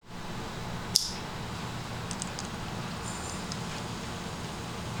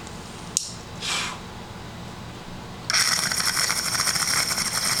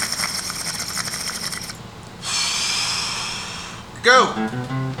go.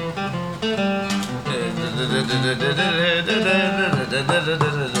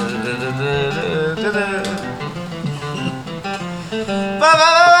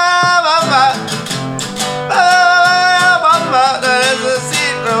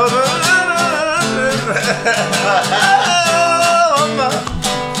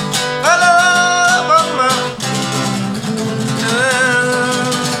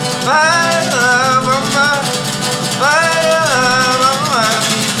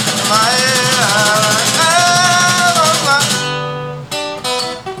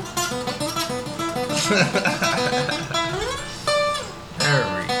 There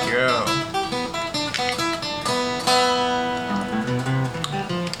we go.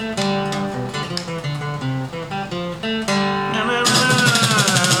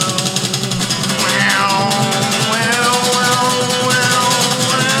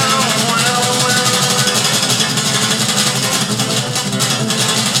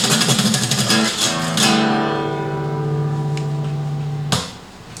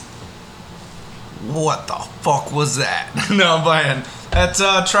 What the fuck was that? No, I'm playing. That's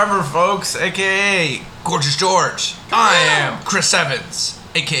Trevor, folks, aka Gorgeous George. I am Chris Evans,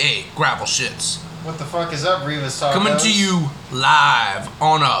 aka Gravel Shits. What the fuck is up, Reva's Tacos? Coming to you live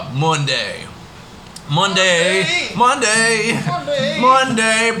on a Monday, bloody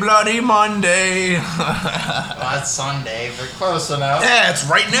Monday. Well, that's Sunday, but close enough. Yeah, it's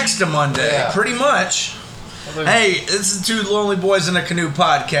right next to Monday, Yeah. pretty much. Hey, this is Two Lonely Boys in a Canoe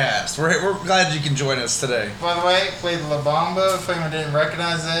podcast. We're glad you can join us today. By the way, played La Bamba. If anyone didn't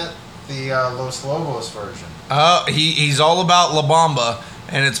recognize it, the Los Lobos version. He's all about La Bamba,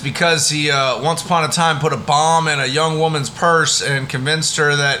 and it's because he once upon a time put a bomb in a young woman's purse and convinced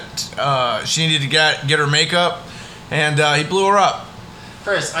her that she needed to get her makeup, and he blew her up.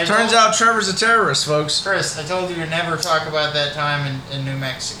 Chris, Turns out Trevor's a terrorist, folks. Chris, I told you to never talk about that time in New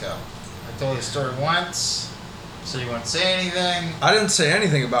Mexico. I told you the story once. So you won't say anything? I didn't say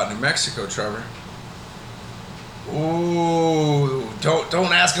anything about New Mexico, Trevor. Ooh,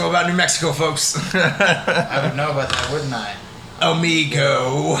 don't ask him about New Mexico, folks. I would know about that, wouldn't I?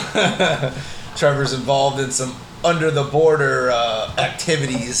 Amigo. Trevor's involved in some under the border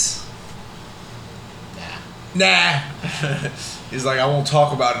activities. Nah. He's like, I won't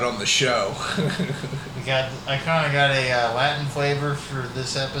talk about it on the show. I kind of got a Latin flavor for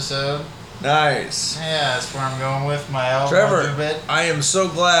this episode. Nice. Yeah, that's where I'm going with my elbow Trevor, bit. I am so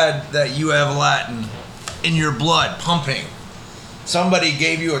glad that you have Latin in your blood pumping. Somebody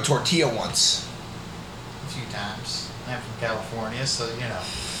gave you a tortilla once. A few times. I'm from California, so you know.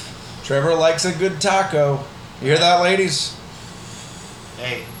 Trevor likes a good taco. You hear that, ladies?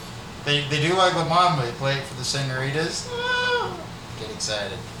 Hey, they do like La Bamba. They play it for the senoritas. Get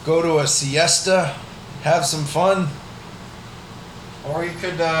excited. Go to a siesta, have some fun. Or you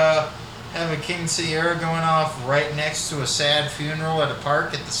could have a King Sierra going off right next to a sad funeral at a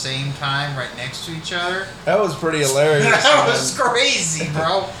park at the same time, right next to each other. That was pretty hilarious. That was crazy,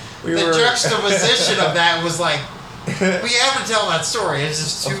 bro. The juxtaposition of that was like, we have to tell that story. It's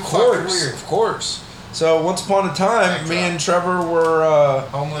just too fucking weird. Of course. So once upon a time, me and Trevor were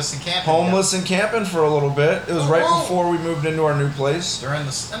homeless and camping. And camping for a little bit. It was right before we moved into our new place. In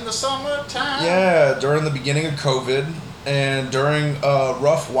the summertime. Yeah, during the beginning of COVID. And during a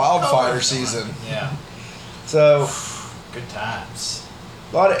rough wildfire season. Yeah. So, good times.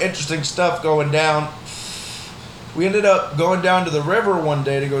 A lot of interesting stuff going down. We ended up going down to the river one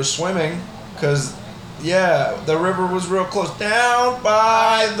day to go swimming. Because, yeah, the river was real close. Down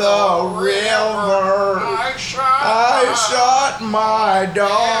by the river, I shot my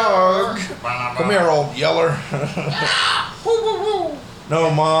dog. Come here, old Yeller. No,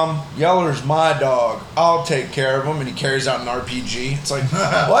 Mom, Yeller's my dog. I'll take care of him. And he carries out an RPG. It's like,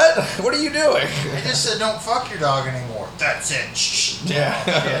 what? What are you doing? I just said don't fuck your dog anymore. That's it. Shh. Yeah.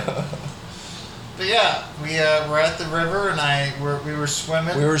 But yeah, we were at the river and we were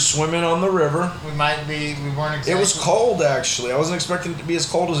swimming. We were swimming on the river. We weren't exactly. It was cold, actually. I wasn't expecting it to be as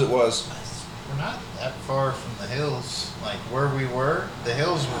cold as it was. We're not that far from the hills. Like where we were, the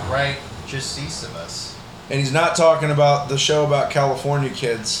hills were right just east of us. And he's not talking about the show about California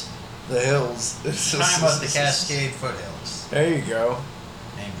kids, the hills. Talking about the Cascade Foothills. There you go.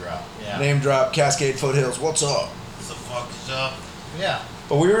 Name drop. Yeah. Name drop. Cascade Foothills. What's up? What the fuck is up? Yeah.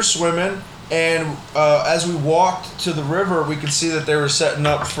 But we were swimming, and as we walked to the river, we could see that they were setting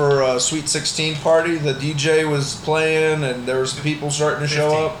up for a Sweet 16 party. The DJ was playing, and there was people starting to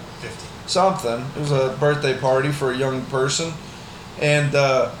show up. 50. Something. It was a birthday party for a young person, and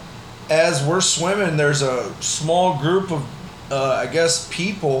as we're swimming, there's a small group of, I guess,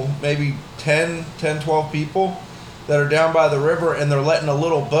 people, maybe 10, 12 people, that are down by the river, and they're letting a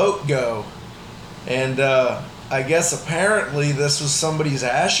little boat go. And I guess apparently this was somebody's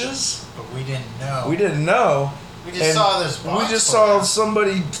ashes. But we didn't know. We didn't know. We just saw this box. We just saw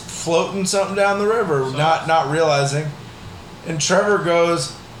somebody floating something down the river, So, not realizing. And Trevor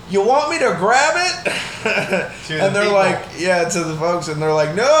goes, "You want me to grab it?" And they're like, yeah, to the folks, and they're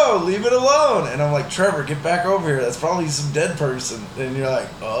like, "No, leave it alone." And I'm like, "Trevor, get back over here. That's probably some dead person." And you're like,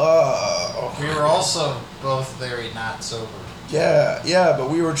 "Oh." We were also both very not sober. Yeah, but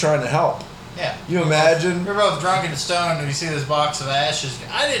we were trying to help. Yeah. You imagine? We're both drunk and stoned, and we see this box of ashes.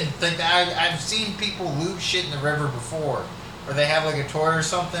 I didn't think that. I've seen people lose shit in the river before, where they have like a toy or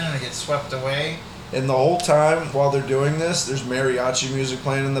something and it gets swept away. And the whole time while they're doing this, there's mariachi music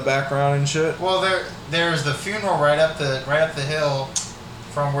playing in the background and shit. Well, there's the funeral right up the hill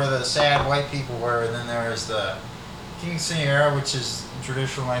from where the sad white people were, and then there's the quinceañera, which is in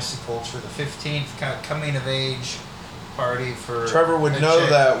traditional Mexican culture, the 15th kind of coming of age party for. Trevor would know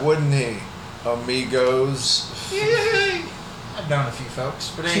that, wouldn't he? Amigos. Yay! I've known a few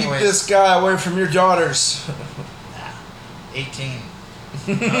folks, but anyways. Keep this guy away from your daughters. 18.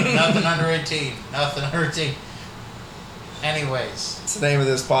 Nothing under 18. Nothing under 18. Anyways. It's the name of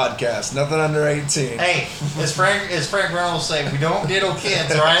this podcast. Nothing under 18. Hey, as Frank Reynolds say, we don't diddle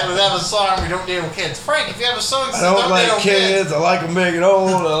kids, alright? We have a song, we don't diddle kids. Frank, if you have a song, I don't like diddle kids. I like them big and old.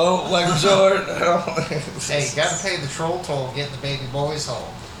 I don't like them short. Hey, you gotta pay the troll toll to get in the baby boys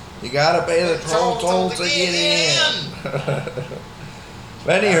hole. You gotta pay the troll toll to get in.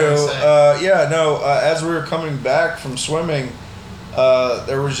 Anywho, as we were coming back from swimming,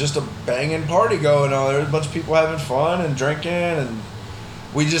 there was just a banging party going on. There was a bunch of people having fun and drinking, and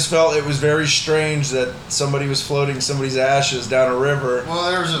we just felt it was very strange that somebody was floating somebody's ashes down a river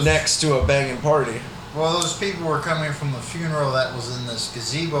next to a banging party. Well, those people were coming from the funeral that was in this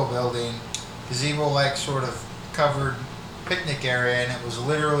gazebo building. Gazebo, like, sort of covered picnic area, and it was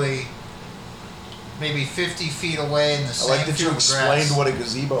literally maybe 50 feet away in the same I like that you explained what a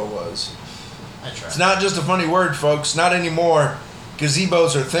gazebo was. I tried. It's not just a funny word, folks. Not anymore.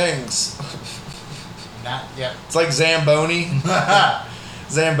 Gazebos are things. Not yet. It's like Zamboni.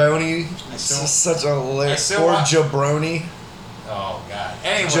 Zamboni. Such a hilarious. Or jabroni. Oh, God.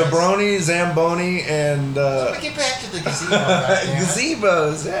 Anyways. Jabroni, Zamboni, and... So we get back to the gazebo.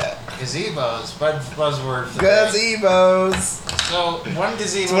 Gazebos, yeah. Gazebos. Buzzword for Gazebos. So, one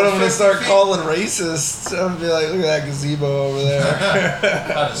gazebo... That's what I'm going to start calling racists. I'm going to be like, look at that gazebo over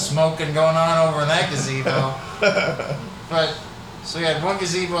there. A lot of smoking going on over in that gazebo. But... So we had one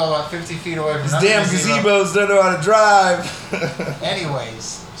gazebo about 50 feet away from another damn gazebos don't know how to drive.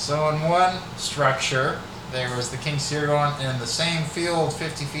 Anyways, so in one structure, there was the quinceañera going, and in the same field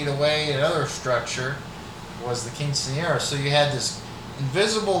 50 feet away, another structure was the quinceañera. So you had this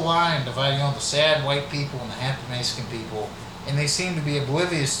invisible line dividing all the sad white people and the happy Mexican people, and they seemed to be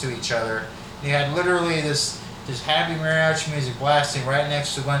oblivious to each other. You had literally this happy mariachi music blasting right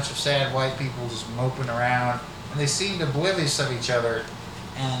next to a bunch of sad white people just moping around. And they seemed oblivious of each other,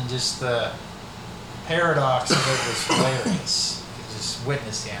 and just the paradox of it was hilarious. Just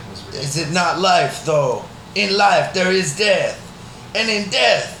witnessing it was ridiculous. Is it not life, though? In life there is death, and in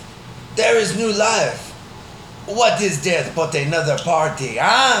death there is new life. What is death but another party,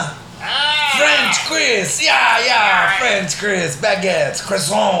 huh? French Chris, yeah, French Chris, baguettes,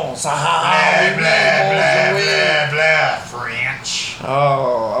 croissants, blah, blah, blah, blah, blah, French.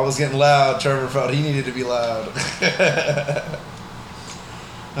 Oh, I was getting loud. Trevor felt he needed to be loud.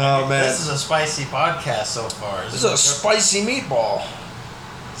 Oh, man. This is a spicy podcast so far. This is a spicy meatball.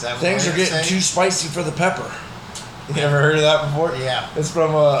 Is that what Things are getting too spicy for the pepper. You ever heard of that before? Yeah. It's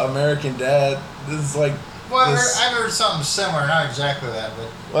from American Dad. This is like... Well, I've heard something similar, not exactly that, but...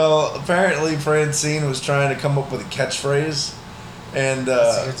 Well, apparently Francine was trying to come up with a catchphrase, and...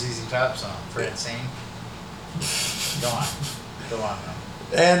 That's a good ZZ Top song, Francine. Go on,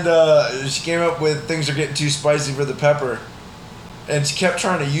 though. And she came up with things are getting too spicy for the pepper. And she kept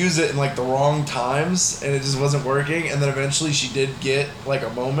trying to use it in, like, the wrong times, and it just wasn't working. And then eventually she did get, like, a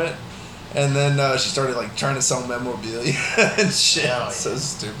moment. And then she started, like, trying to sell memorabilia and shit. Oh, yeah. So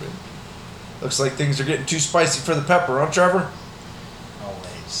stupid. Looks like things are getting too spicy for the pepper, huh, Trevor?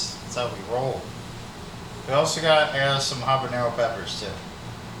 Always. That's how we roll. We also got some habanero peppers, too.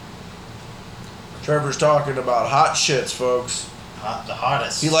 Trevor's talking about hot shits, folks. The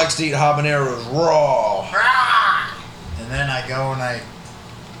hottest. He likes to eat habaneros raw. And then I go and I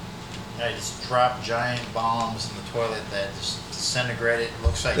just drop giant bombs in the toilet that just disintegrate it.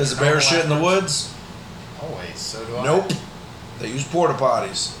 Looks like... Does the bear shit in the woods? Always. So do I. Nope. They use porta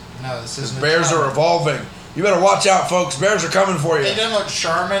potties. No, this isn't... Bears are evolving. You better watch out, folks. Bears are coming for you. They didn't look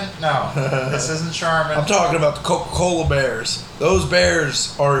Charmin. No, this isn't Charmin. I'm talking about the Coca-Cola bears. Those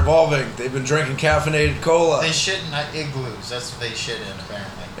bears are evolving. They've been drinking caffeinated cola. They shit in igloos. That's what they shit in,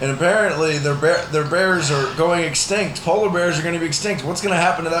 apparently. And apparently, their bears are going extinct. Polar bears are going to be extinct. What's going to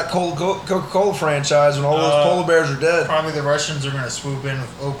happen to that Coca-Cola franchise when all those polar bears are dead? Probably the Russians are going to swoop in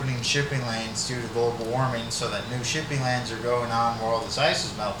with opening shipping lanes due to global warming, so that new shipping lanes are going on where all this ice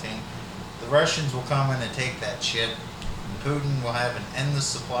is melting. The Russians will come in and take that shit, and Putin will have an endless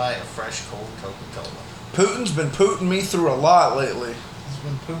supply of fresh, cold Coca-Cola. Putin's been Putin me through a lot lately. He's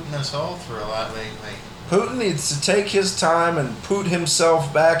been Putin us all through a lot lately. Putin needs to take his time and put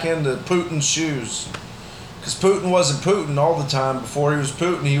himself back into Putin's shoes. Because Putin wasn't Putin all the time. Before he was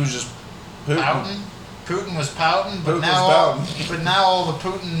Putin, he was just Putin. Pouting? Putin was pouting, but Putin now was pouting. but now all the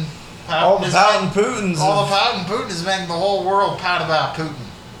Putin All the pouting Putins. All the pouting Putin is making the whole world pout about Putin.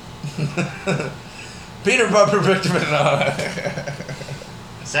 Peter Pupper Victim.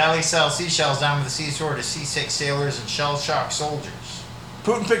 Sally sells seashells down with the seashore to seasick sailors and shell-shocked soldiers.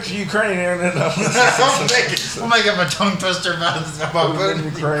 Putin picked Ukraine. We'll make up a tongue twister about Putin,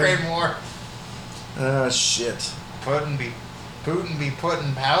 Ukraine war. Shit. Putin be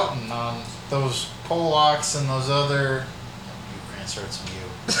putting pouting on those Polacks and those other. Ukraine starts with you.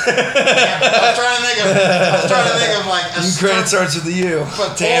 I was trying to think of like a Ukraine starts with the U.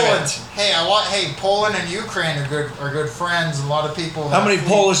 But Damn Poland. it. Hey, Poland and Ukraine are good friends. A lot of people. How many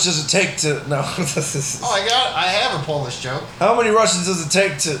Polish does it take to? No. I have a Polish joke. How many Russians does it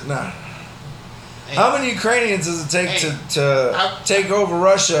take to? No. Hey. How many Ukrainians does it take to take over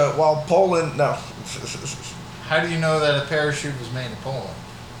Russia while Poland? No. How do you know that a parachute was made in Poland?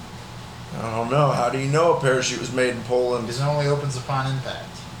 I don't know. How do you know a parachute was made in Poland? Because it only opens upon impact.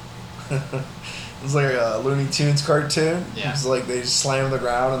 It's like a Looney Tunes cartoon. Yeah. It's like they just slam on the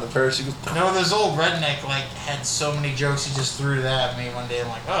ground and the parachute goes. No, this old redneck had so many jokes. He just threw it at me one day. I'm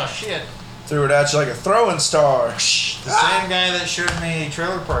like, oh shit. Threw it at you like a throwing star. The same guy that showed me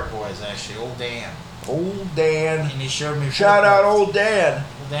Trailer Park Boys, actually, old Dan. Old Dan. And he showed me. Shout out old Dan.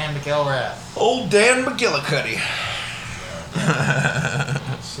 Old Dan McElrath. Old Dan McGillicuddy.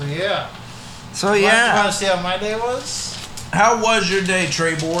 So yeah. So You yeah. want to see how my day was? How was your day,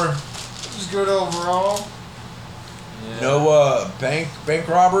 Trebor? It was good overall. Yeah. No bank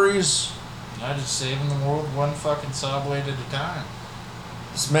robberies? I just saving the world one fucking saw blade at a time.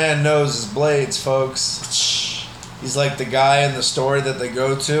 This man knows his blades, folks. He's like the guy in the story that they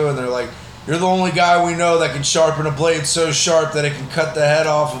go to, and they're like, "You're the only guy we know that can sharpen a blade so sharp that it can cut the head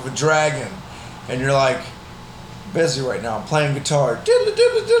off of a dragon." And you're like, "Busy right now. I'm playing guitar." Of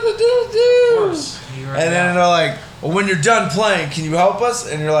course. And then they're like, "Well, when you're done playing, can you help us?"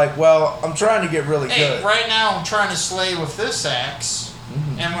 And you're like, "Well, I'm trying to get really good." Right now I'm trying to slay with this axe.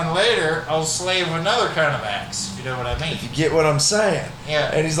 And when later, I'll slay with another kind of axe, if you know what I mean. You get what I'm saying?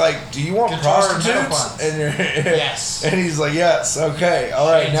 Yeah. And he's like, "Do you want Guitar prostitutes?" and you're Yes. And he's like, "Yes, okay, all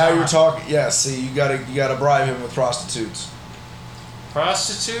right." Shades Now on. you're talking. Yes, see, you gotta bribe him with prostitutes.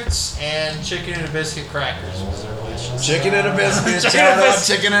 Prostitutes and chicken and a biscuit crackers was their relationship. Chicken and a biscuit. Chicken Shout and a out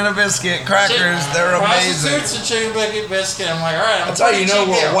biscuit. chicken and a biscuit crackers. They're amazing. Prostitutes and chicken biscuit biscuit. I'm like, all right. That's how you know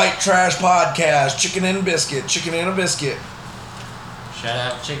we're a white trash podcast. Chicken and a biscuit. Chicken and a biscuit. Shout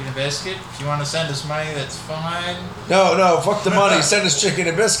out Chicken and Biscuit. If you want to send us money, that's fine. No, fuck the money. Send us chicken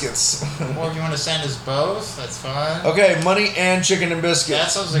and biscuits. Or if you want to send us both, that's fine. Okay, money and chicken and biscuits.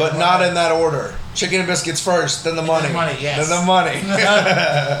 That sounds like but one. not in that order. Chicken and biscuits first, then the money. Then the money, yes. Then the money.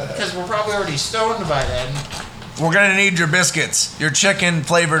 Because we're probably already stoned by then. We're gonna need your biscuits. Your chicken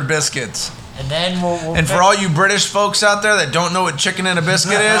flavored biscuits. And then we'll And for all you British folks out there that don't know what chicken and a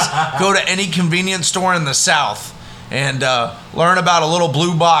biscuit is, go to any convenience store in the South and learn about a little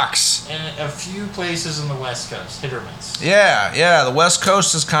blue box. in a few places in the West Coast, hit or miss. Yeah, the West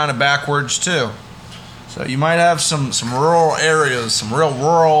Coast is kind of backwards too. So you might have some rural areas, some real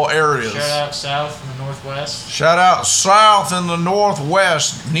rural areas. Shout out South and the Northwest. Shout out South and the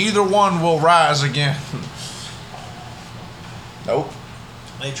Northwest. Neither one will rise again. Nope.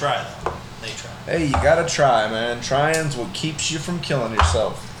 They try though. They try. Hey, you gotta try, man. Trying's what keeps you from killing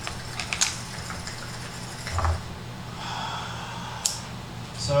yourself.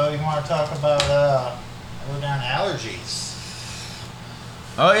 So you want to talk about low down allergies?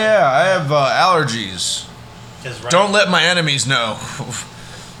 Oh yeah, I have allergies. Right, Don't let my enemies know.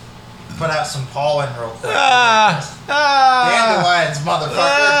 put out some pollen real quick. Dandelions, Dandelions,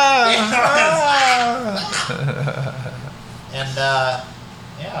 motherfucker. And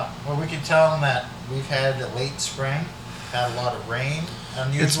yeah, well, we can tell them that we've had a late spring, had a lot of rain.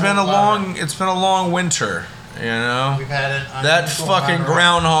 It's been a long winter, you know. We've had an That unusual fucking amount of-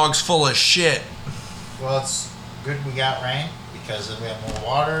 groundhog's full of shit. Well, it's good we got rain because then we have more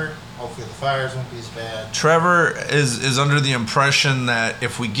water. Hopefully the fires won't be as bad. Trevor is under the impression that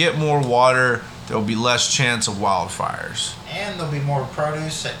if we get more water, there'll be less chance of wildfires. And there'll be more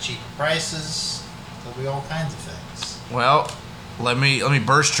produce at cheaper prices. There'll be all kinds of things. Well, let me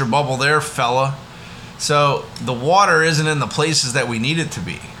burst your bubble there, fella. So the water isn't in the places that we need it to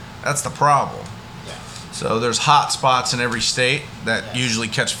be. That's the problem. Yeah. So there's hot spots in every state that usually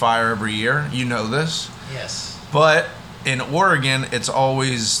catch fire every year. You know this. Yes. But in Oregon, it's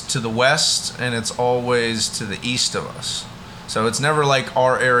always to the west and it's always to the east of us. So it's never like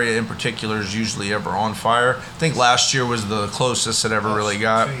our area in particular is usually ever on fire. I think last year was the closest it ever really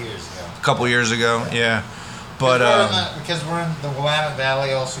got. 2 years ago. A couple years ago, yeah. But because we're in the Willamette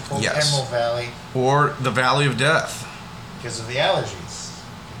Valley, also called Emerald Valley. Or the Valley of Death. Because of the allergies.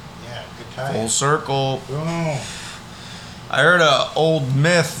 Yeah, good time. Full circle. Boom. I heard an old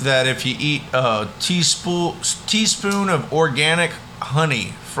myth that if you eat a teaspoon of organic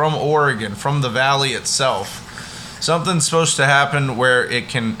honey from Oregon, from the valley itself, something's supposed to happen where it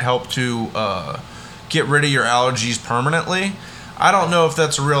can help to get rid of your allergies permanently. I don't know if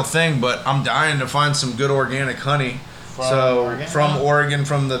that's a real thing, but I'm dying to find some good organic honey. From Oregon,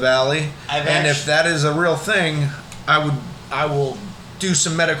 from the valley. And if that is a real thing, I will do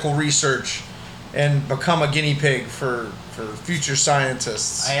some medical research and become a guinea pig for future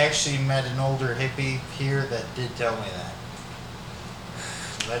scientists. I actually met an older hippie here that did tell me that.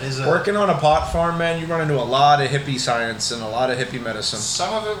 So that is working on a pot farm, man. You run into a lot of hippie science and a lot of hippie medicine.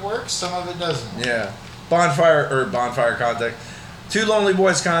 Some of it works, some of it doesn't. Yeah, bonfire context. Two Lonely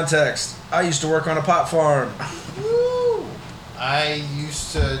Boys context. I used to work on a pot farm. Woo! I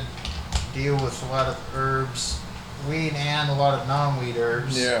used to deal with a lot of herbs, weed and a lot of non-weed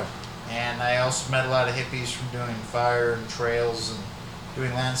herbs. Yeah. And I also met a lot of hippies from doing fire and trails and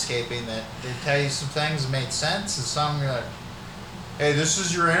doing landscaping that they tell you some things that made sense, and some you're like, hey, this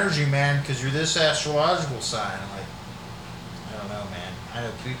is your energy, man, because you're this astrological sign. I'm like, I don't know, man. I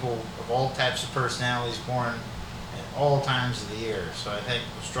know people of all types of personalities born at all times of the year, so I think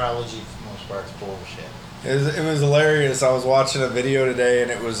astrology for the most part is bullshit. It was hilarious. I was watching a video today, and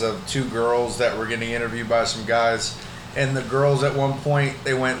it was of two girls that were getting interviewed by some guys. And the girls at one point,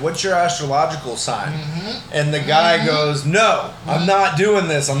 they went, what's your astrological sign? Mm-hmm. And the guy goes, no, I'm not doing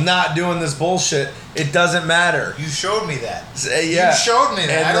this. I'm not doing this bullshit. It doesn't matter. You showed me that. Yeah. You showed me that.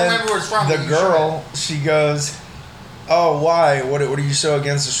 And I don't remember where it's from. The girl, she goes, oh, why? What are you so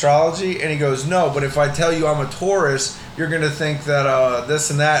against astrology? And he goes, no, but if I tell you I'm a Taurus, you're going to think that this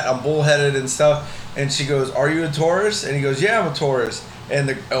and that, I'm bullheaded and stuff. And she goes, are you a Taurus? And he goes, yeah, I'm a Taurus. And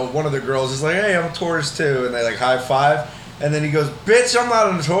one of the girls is like, hey, I'm a Taurus too. And they like high five. And then he goes, bitch, I'm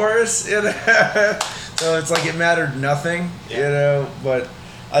not a Taurus. You know? So it's like it mattered nothing, you know. But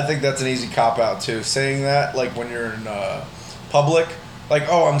I think that's an easy cop out too. Saying that like when you're in public, like,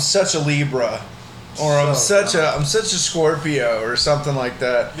 oh, I'm such a Libra, or I'm such a Scorpio or something like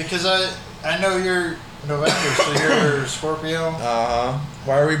that. Because I know you're November, so you're Scorpio.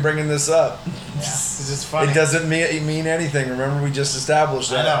 Why are we bringing this up? Yeah, because it's funny. It doesn't mean anything. Remember, we just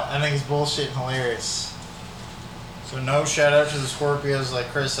established that. I know. I think it's bullshit and hilarious. So no shout out to the Scorpios like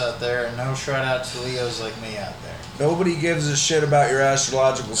Chris out there, and no shout out to Leos like me out there. Nobody gives a shit about your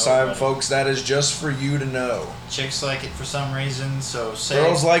astrological sign, folks. That is just for you to know. Chicks like it for some reason, so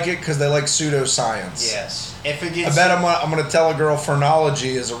girls like it because they like pseudoscience. Yes. If it gets, I bet I'm gonna tell a girl phrenology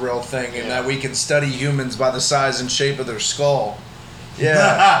is a real thing, and that we can study humans by the size and shape of their skull.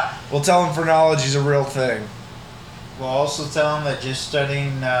 Yeah. We'll tell them phrenology is a real thing. We'll also tell them that just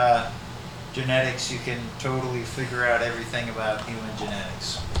studying genetics, you can totally figure out everything about human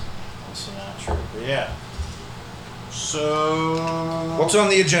genetics. Also not true, but yeah. So what's on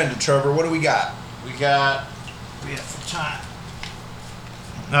the agenda, Trevor? What do we got? We have for time.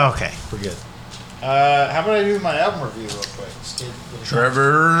 Okay, we're good. How about I do my album review real quick?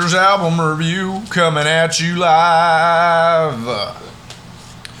 Trevor's album review coming at you live.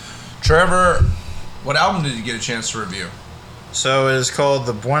 Trevor, what album did you get a chance to review? So it is called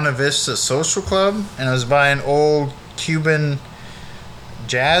the Buena Vista Social Club, and it was by an old Cuban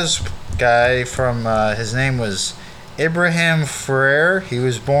jazz guy from, his name was Ibrahim Ferrer. He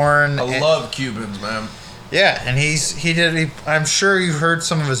was born... I love Cubans, man. Yeah, and I'm sure you've heard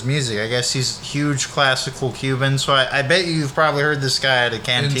some of his music. I guess he's huge classical Cuban, so I bet you've probably heard this guy at a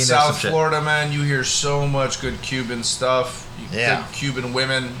cantina. In South Florida, man, you hear so much good Cuban stuff. Good Cuban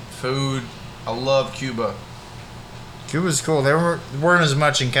women, food. I love Cuba. Cuba's cool. They weren't as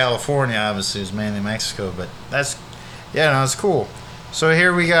much in California, obviously. It was mainly Mexico, but it's cool. So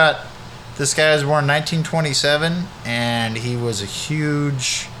here we got, this guy was born in 1927, and he was a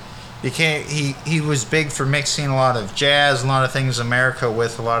huge he was big for mixing a lot of jazz, a lot of things in America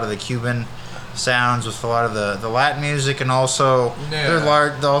with a lot of the Cuban sounds, with a lot of the Latin music, and also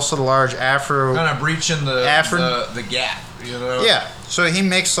the large Afro, kind of breaching the gap, you know. Yeah, so he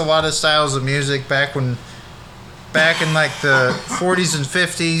mixed a lot of styles of music back in like the 40s and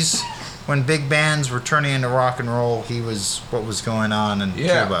 50s when big bands were turning into rock and roll. He was what was going on in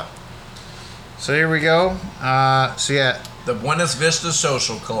Cuba. So here we go. The Buenos Vista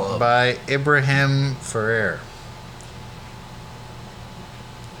Social Club by Ibrahim Ferrer.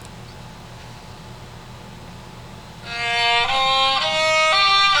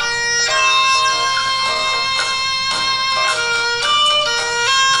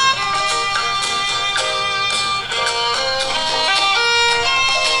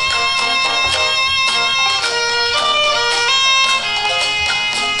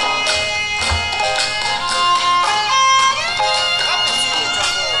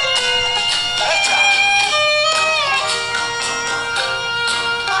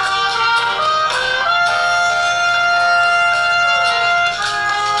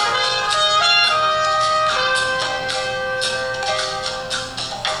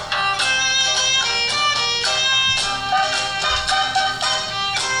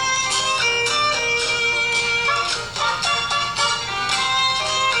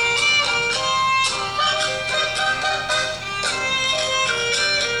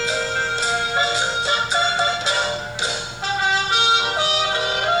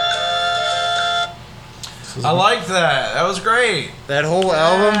 I like that. That was great. That whole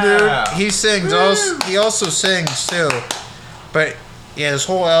album, dude. He sings. He also sings too. But yeah, this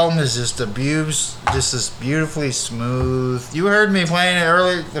whole album is just this beautifully smooth. You heard me playing it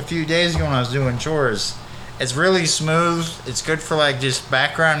earlier a few days ago when I was doing chores. It's really smooth. It's good for like just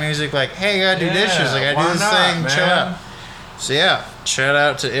background music. Like, hey, I gotta do dishes. Like, I do this thing. Chill out. So yeah, shout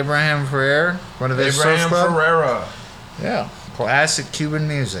out to Ibrahim Ferrer, one of his Ibrahim Ferreira. Yeah. Classic Cuban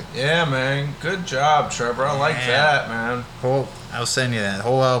music. Yeah, man. Good job, Trevor. I like that, man. I'll send you that. The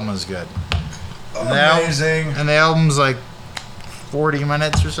whole album is good. Amazing. And the album's like 40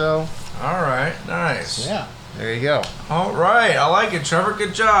 minutes or so. All right. Nice. Yeah. There you go. All right. I like it, Trevor.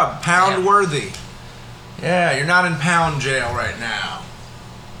 Good job. Pound worthy. Yeah, you're not in pound jail right now.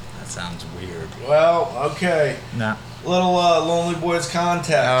 That sounds weird. Well, okay. No. Little Lonely Boys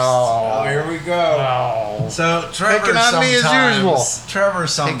contest. Oh, here we go. Oh. So Trevor picking on me as usual. Trevor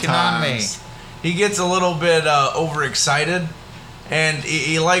sometimes picking on me. He gets a little bit overexcited, and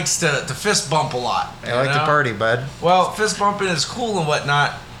he likes to fist bump a lot. I like to party, bud. Well, fist bumping is cool and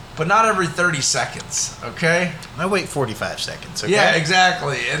whatnot, but not every 30 seconds. Okay. I wait 45 seconds. Okay? Yeah,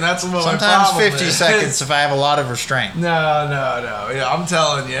 exactly, and that's what sometimes my problem 50 is. seconds if I have a lot of restraint. No. Yeah, I'm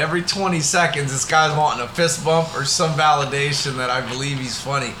telling you, every 20 seconds, this guy's wanting a fist bump or some validation that I believe he's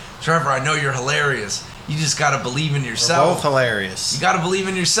funny. Trevor, I know you're hilarious. You just gotta believe in yourself. We're both hilarious. You gotta believe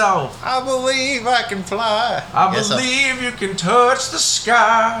in yourself. I believe I can fly. I believe you can touch the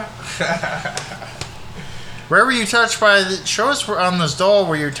sky. Where were you touched by show us on this doll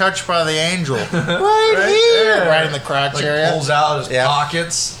where you're touched by the angel. right here. There. Right in the crotch like area. Pulls out his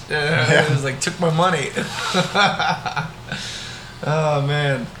pockets. It was like, took my money. Oh,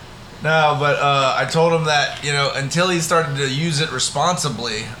 man. No, but I told him that, until he started to use it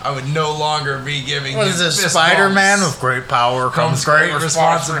responsibly, I would no longer be giving What him is this, fist Spider-Man? bumps. With great power comes great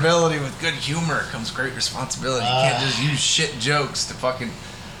responsibility. With good humor comes great responsibility. You can't just use shit jokes to fucking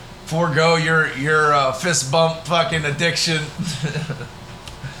forego your fist bump fucking addiction.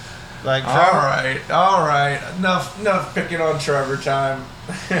 Like all right. Enough picking on Trevor time.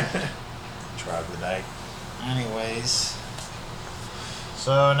 Trevor Dyke. Anyways,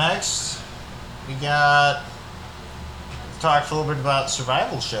 so next we got talked a little bit about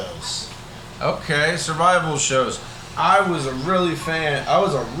survival shows. Okay, survival shows. I was a really huge fan. I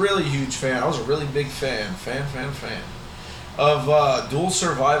was a really big fan of Dual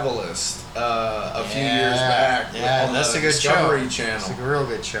Survivalist a few years back. Yeah, on that's the a good Discovery show. Channel. It's a real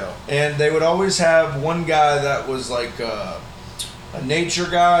good show. And they would always have one guy that was like a nature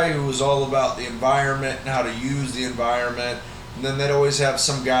guy who was all about the environment and how to use the environment. And then they'd always have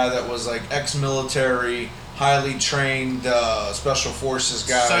some guy that was like ex-military, highly trained special forces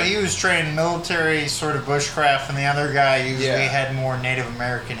guy. So he was trained military sort of bushcraft, and the other guy usually had more Native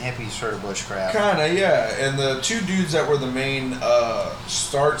American hippie sort of bushcraft. Kinda, yeah. And the two dudes that were the main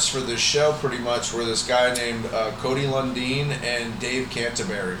starts for this show pretty much were this guy named Cody Lundeen and Dave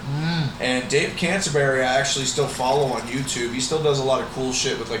Canterbury. And Dave Canterbury I actually still follow on YouTube. He still does a lot of cool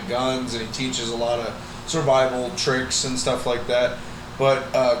shit with like guns, and he teaches a lot of survival tricks and stuff like that.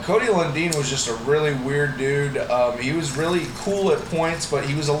 But Cody Lundin was just a really weird dude. He was really cool at points, but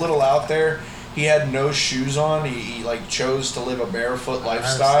he was a little out there. He had no shoes on. He like chose to live a barefoot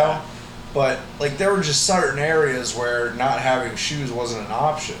lifestyle. But like there were just certain areas where not having shoes wasn't an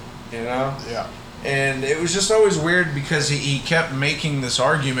option, you know? Yeah. And it was just always weird because he kept making this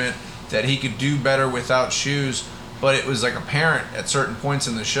argument that he could do better without shoes, but it was like apparent at certain points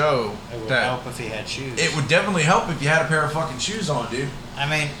in the show It would that help if he had shoes. it would definitely help if you had a pair of fucking shoes on, dude. I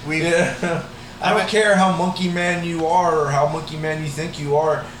mean, I don't care how monkey man you are or how monkey man you think you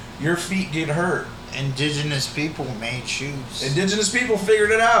are. Your feet get hurt. Indigenous people made shoes. Indigenous people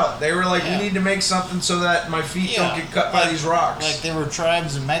figured it out. They were like, Yeah. we need to make something so that my feet don't get cut by these rocks. Like there were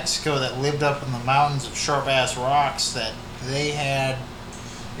tribes in Mexico that lived up in the mountains of sharp ass rocks that they had.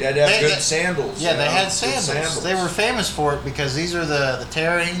 You had to have good sandals. Yeah, you they know? had Good sandals. They were famous for it because these are the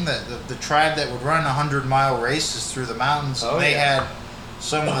Terrain, the tribe that would run 100-mile races through the mountains. Oh, they yeah. had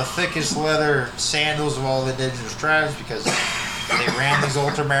some of the thickest leather sandals of all the indigenous tribes because they ran these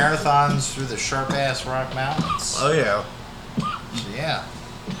ultra marathons through the sharp ass rock mountains. Oh yeah. So, yeah,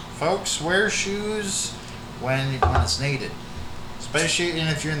 folks, wear shoes when it's needed. Especially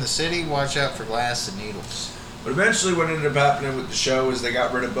if you're in the city, watch out for glass and needles. But eventually what ended up happening with the show is they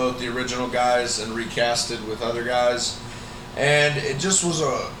got rid of both the original guys and recasted with other guys. And it just was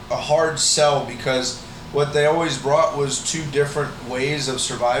a hard sell because what they always brought was two different ways of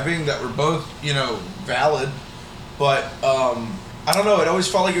surviving that were both, you know, valid. But I don't know, it always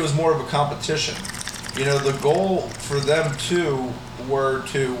felt like it was more of a competition. You know, the goal for them two were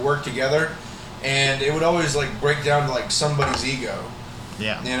to work together, and it would always like break down to like somebody's ego.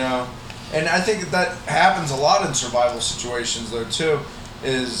 Yeah. You know? And I think that happens a lot in survival situations, though, too,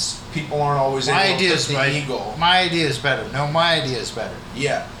 is people aren't always able to put the ego. My idea is better. No, my idea is better.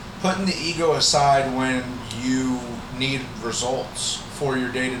 Yeah. Putting the ego aside when you need results for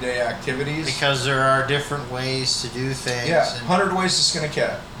your day-to-day activities. Because there are different ways to do things. Yeah, 100 ways to skin a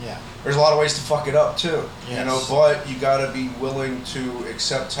cat. Yeah. There's a lot of ways to fuck it up, too. Yes. You know, but you got to be willing to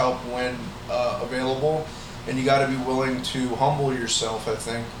accept help when available, and you got to be willing to humble yourself, I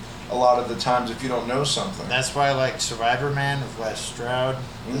think, a lot of the times if you don't know something. That's why I like Survivor Man with Les Stroud,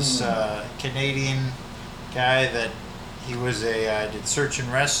 this Canadian guy that he was did search and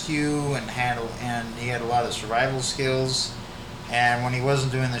rescue and he had a lot of survival skills. And when he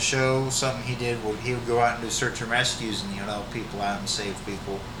wasn't doing the show, something he did he would go out and do search and rescues and he would help people out and save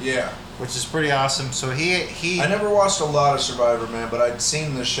people. Yeah. Which is pretty awesome. So he I never watched a lot of Survivor Man, but I'd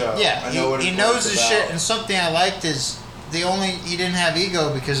seen the show. Yeah, I know he knows his shit. And something I liked is he didn't have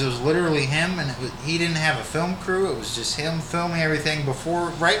ego because it was literally him, and he didn't have a film crew. It was just him filming everything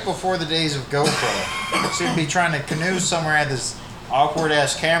right before the days of GoPro. So he'd be trying to canoe somewhere, had this awkward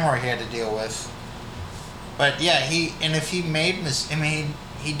ass camera he had to deal with. But yeah, he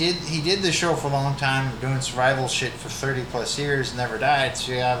did the show for a long time, doing survival shit for 30 plus years, never died.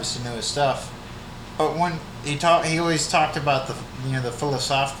 So he obviously knew his stuff. But when he always talked about the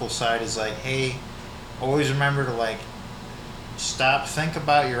philosophical side is like, hey, always remember to like stop, think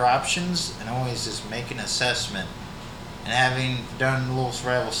about your options, and always just make an assessment. And having done a little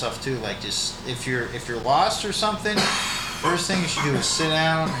survival stuff too, like just if you're lost or something, first thing you should do is sit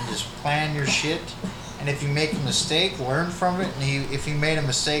down and just plan your shit. And if you make a mistake, learn from it. And if he made a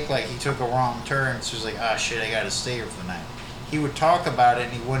mistake, like he took a wrong turn, so he's like, ah, shit, I gotta stay here for the night. He would talk about it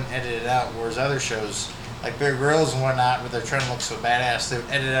and he wouldn't edit it out. Whereas other shows, like Bear Grylls and whatnot, where they're trying to look so badass, they would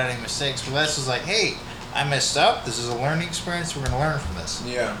edit out any mistakes. But Les was like, hey, I messed up. This is a learning experience. We're gonna learn from this.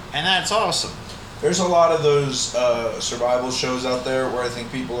 Yeah. And that's awesome. There's a lot of those survival shows out there where I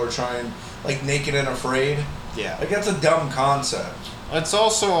think people are trying, like Naked and Afraid. Yeah. Like that's a dumb concept. It's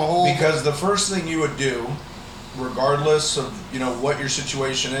also a whole... Because the first thing you would do, regardless of, what your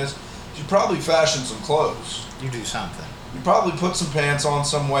situation is you'd probably fashion some clothes. You do something. You probably put some pants on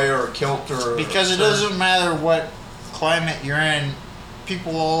some way or a kilt or because it doesn't matter what climate you're in,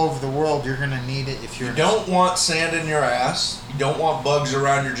 people all over the world, you're going to need it if you're... You don't want sand in your ass. You don't want bugs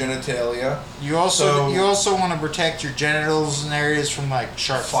around your genitalia. You also want to protect your genitals and areas from like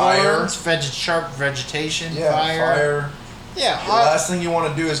sharp fire, thorns, sharp vegetation, fire. Yeah. The last thing you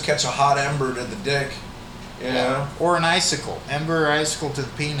want to do is catch a hot ember to the dick. Yeah. Or an icicle. Ember or icicle to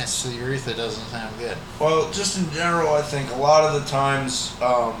the penis so the urethra doesn't sound good. Well, just in general, I think a lot of the times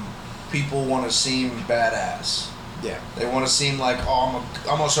people want to seem badass. Yeah. They want to seem like, oh,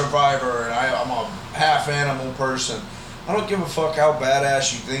 I'm a survivor and I'm a half animal person. I don't give a fuck how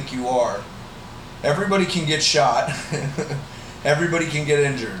badass you think you are. Everybody can get shot. Everybody can get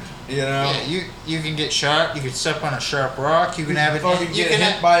injured. Yeah, you can get shot. You can step on a sharp rock. You can get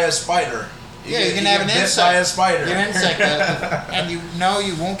hit by a spider. Yeah, you can have an bit insect. by a spider. Get an insect, and you know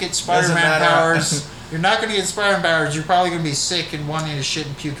you won't get Spider-Man matter. powers. You're not going to get Spider-Man powers. You're probably going to be sick and wanting to shit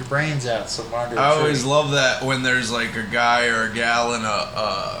and puke your brains out. So I always love that when there's like a guy or a gal in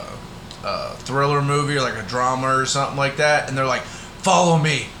a thriller movie or like a drama or something like that, and they're like, "Follow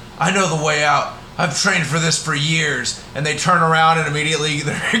me. I know the way out. I've trained for this for years." And they turn around and immediately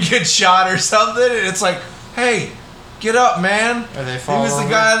they get shot or something, and it's like, "Hey, get up, man." Or they He fall was over. the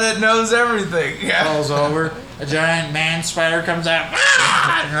guy that knows everything. Yeah. Falls over. A giant man spider comes out.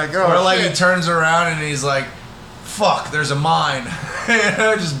 Ah! And you're like, oh, Or like shit. he turns around and he's like, "Fuck, there's a mine."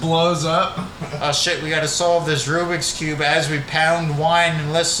 It just blows up. Oh shit, we gotta solve this Rubik's Cube as we pound wine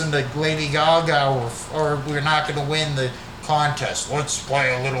and listen to Lady Gaga, or we're not gonna win the contest. Let's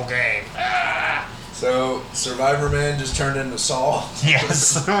play a little game. Ah! So Survivor Man just turned into Saul.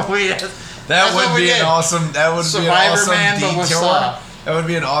 Yes. That That's what would we be did. an awesome. That would be an Survivor awesome Man, but with detour. Saul. That would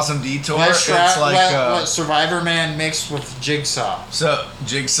be an awesome detour. Let's try It's like what Survivor Man mixed with Jigsaw. so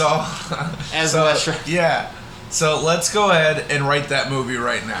Jigsaw. As so, let's try- yeah. So let's go ahead and write that movie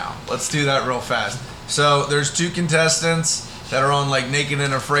right now. Let's do that real fast. So there's 2 contestants that are on like Naked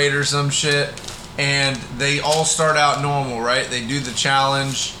and Afraid or some shit, and they all start out normal, right? They do the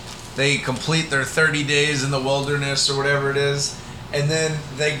challenge, they complete their 30 days in the wilderness or whatever it is, and then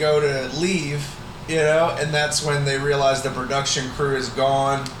they go to leave, you know, and that's when they realize the production crew is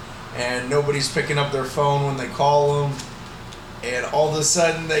gone and nobody's picking up their phone when they call them. And all of a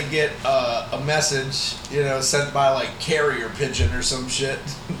sudden they get a message, you know, sent by like carrier pigeon or some shit.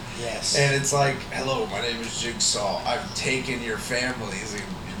 Yes. And it's like, "Hello, my name is Jigsaw. I've taken your families."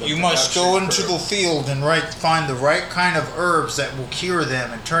 You must go into the field and find the right kind of herbs that will cure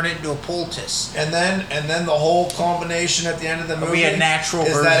them and turn it into a poultice. And then the whole combination at the end of the It'll movie be a natural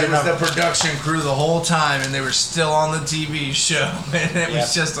is that it version was of- the production crew the whole time, and they were still on the TV show, and it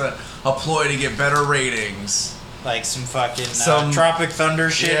was just a ploy to get better ratings. Like some fucking Some- Tropic Thunder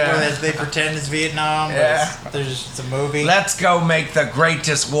shit Yeah. where they pretend it's Vietnam. But Yeah. it's a movie. Let's go make the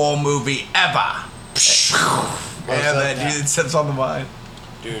greatest war movie ever. Yeah, that Yeah. dude sits on the vine.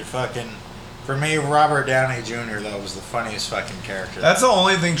 Dude, fucking. For me, Robert Downey Jr. though was the funniest fucking character. That's the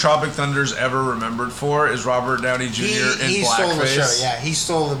only thing Tropic Thunder's ever remembered for is Robert Downey Jr. he in stole the show. blackface. Yeah, he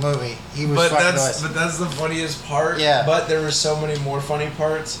stole the movie. He was But fucking that's the funniest part. Yeah. But there were so many more funny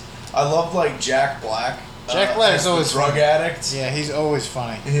parts. I love like Jack Black. Jack Black is as the always drug funny. addict. Yeah, he's always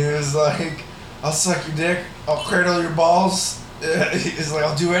funny. He was like, "I'll suck your dick. I'll cradle your balls." He's like,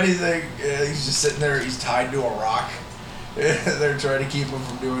 "I'll do anything." He's just sitting there. He's tied to a rock. They're trying to keep him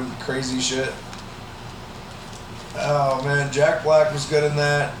from doing crazy shit. Oh man, Jack Black was good in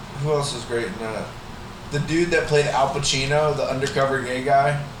that. Who else was great in that? The dude that played Al Pacino, the undercover gay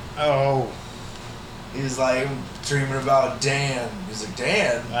guy. Oh, He's like dreaming about Dan. He's like,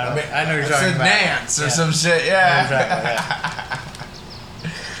 Dan? I know what you're I talking said about. Nance or Yeah. some shit. I know Yeah. what you're talking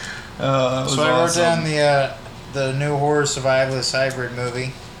Oh, that was so I wrote awesome. down the new horror survivalist hybrid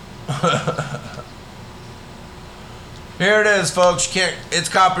movie. Here it is, folks. You can't. It's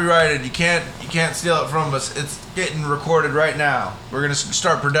copyrighted. You can't steal it from us. It's getting recorded right now. We're gonna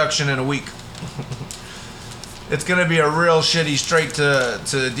start production in a week. It's gonna be a real shitty straight to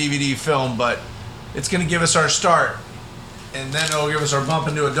DVD film, but it's gonna give us our start, and then it'll give us our bump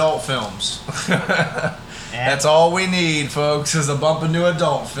into adult films. That's all we need, folks, is a bump into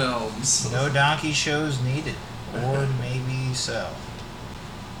adult films. No donkey shows needed, or maybe so.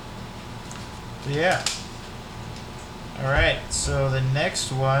 But yeah. All right. So the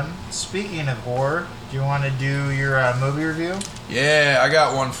next one. Speaking of horror, do you want to do your movie review? Yeah, I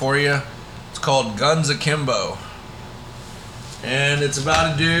got one for you. It's called Guns Akimbo. And it's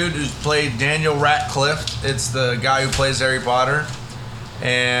about a dude who's played Daniel Radcliffe. It's the guy who plays Harry Potter.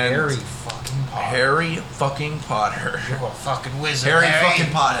 And Harry fucking Potter. Harry fucking Potter. You're a fucking wizard. Harry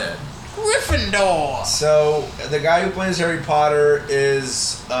fucking Pothead. Gryffindor. So the guy who plays Harry Potter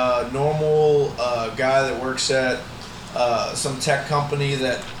is a normal guy that works at some tech company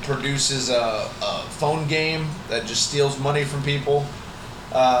that produces a phone game that just steals money from people.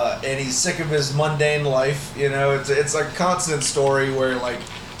 And he's sick of his mundane life. You know, it's a constant story where like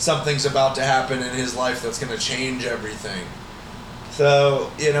something's about to happen in his life that's going to change everything. So,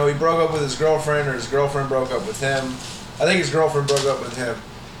 you know, he broke up with his girlfriend, or his girlfriend broke up with him. I think his girlfriend broke up with him.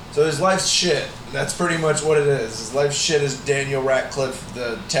 So his life's shit. That's pretty much what it is. His life's shit is Daniel Radcliffe,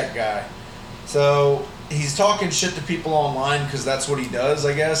 the tech guy. So he's talking shit to people online because that's what he does,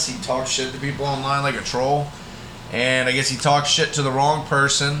 I guess. He talks shit to people online like a troll. And I guess he talks shit to the wrong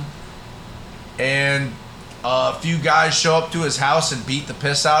person. And a few guys show up to his house and beat the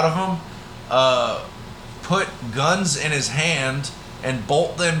piss out of him. Put guns in his hand and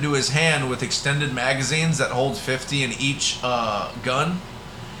bolt them to his hand with extended magazines that hold 50 in each gun.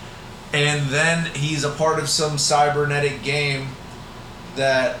 And then he's a part of some cybernetic game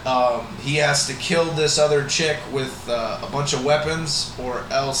that he has to kill this other chick with a bunch of weapons, or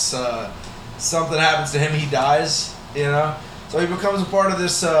else something happens to him, he dies, you know? So he becomes a part of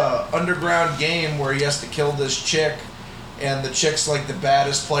this underground game where he has to kill this chick, and the chick's like the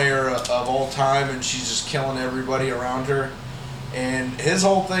baddest player of all time, and she's just killing everybody around her. And his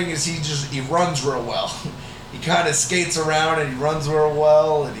whole thing is he runs real well. He kind of skates around and he runs real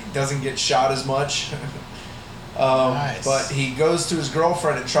well, and he doesn't get shot as much. Nice. But he goes to his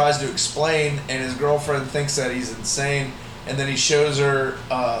girlfriend and tries to explain, and his girlfriend thinks that he's insane. And then he shows her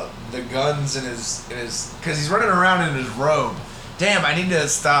the guns in his because he's running around in his robe. Damn, I need to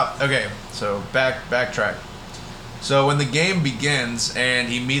stop. Okay, so backtrack. So when the game begins and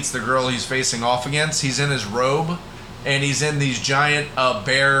he meets the girl he's facing off against, he's in his robe, and he's in these giant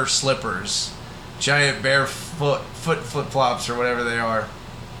bear slippers, giant bear flip flops or whatever they are.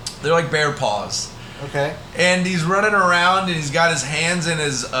 They're like bear paws. Okay. And he's running around, and he's got his hands in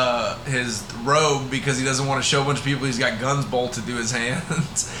his robe because he doesn't want to show a bunch of people he's got guns bolted to his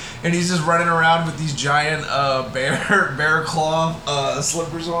hands. And he's just running around with these giant bear claw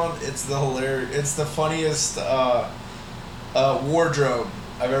slippers on. It's the funniest wardrobe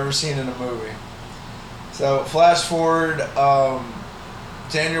I've ever seen in a movie. So flash forward,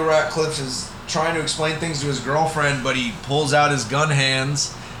 Daniel Radcliffe is trying to explain things to his girlfriend, but he pulls out his gun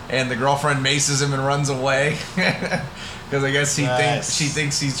hands, and the girlfriend maces him and runs away because I guess she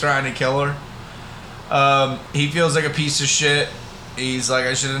thinks he's trying to kill her. He feels like a piece of shit. He's like,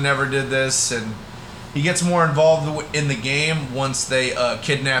 I should have never did this, and he gets more involved in the game once they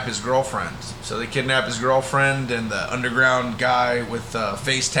kidnap his girlfriend. So they kidnap his girlfriend, and the underground guy with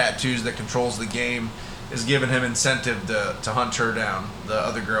face tattoos that controls the game is giving him incentive to hunt her down, the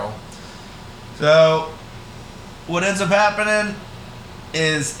other girl. So what ends up happening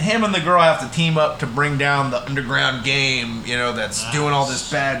is him and the girl have to team up to bring down the underground game, that's doing all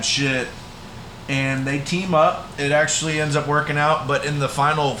this bad shit. And they team up. It actually ends up working out, but in the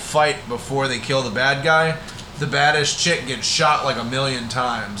final fight before they kill the bad guy, the baddest chick gets shot like 1,000,000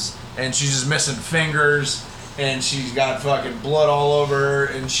 times, and she's just missing fingers, and she's got fucking blood all over her,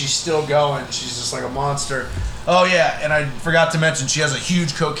 and she's still going. She's just like a monster. Oh yeah, and I forgot to mention, she has a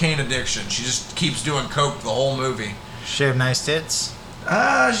huge cocaine addiction. She just keeps doing coke the whole movie. She have nice tits?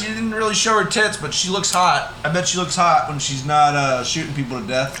 She didn't really show her tits, but she looks hot. I bet she looks hot when she's not shooting people to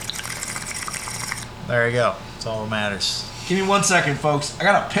death. There you go. That's all that matters. Give me 1 second, folks. I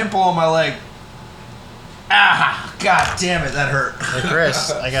got a pimple on my leg. Ah, god damn it, that hurt. Hey,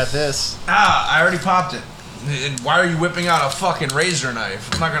 Chris, I got this. I already popped it. And why are you whipping out a fucking razor knife?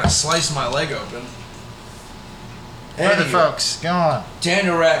 It's not gonna slice my leg open. Further, folks, go on.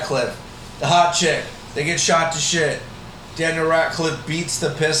 Daniel Radcliffe, the hot chick. They get shot to shit. Daniel Radcliffe beats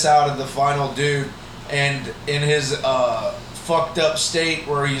the piss out of the final dude, and in his fucked up state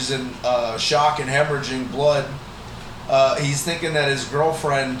where he's in shock and hemorrhaging blood, he's thinking that his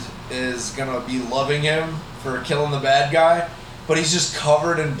girlfriend is gonna be loving him for killing the bad guy, but he's just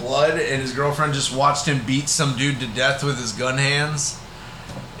covered in blood, and his girlfriend just watched him beat some dude to death with his gun hands.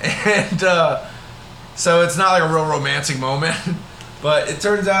 And so it's not like a real romantic moment, but it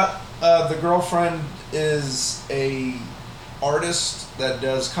turns out the girlfriend is a artist that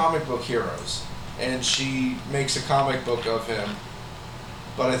does comic book heroes, and she makes a comic book of him,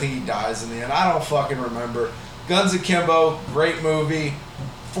 but I think he dies in the end. I don't fucking remember. Guns Akimbo, great movie,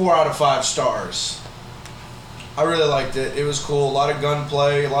 4 out of 5 stars. I really liked it. It was cool. A lot of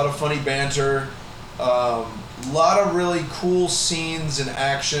gunplay, a lot of funny banter, a lot of really cool scenes and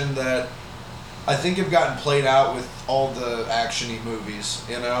action that I think have gotten played out with all the action-y movies,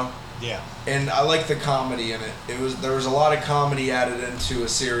 Yeah. And I like the comedy in it. There was a lot of comedy added into a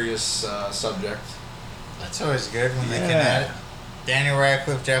serious subject. That's always good when they can add it. Daniel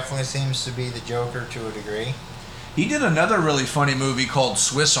Radcliffe definitely seems to be the Joker to a degree. He did another really funny movie called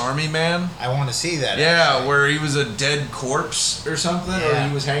Swiss Army Man. I want to see that. Yeah, actually. where he was a dead corpse or something, or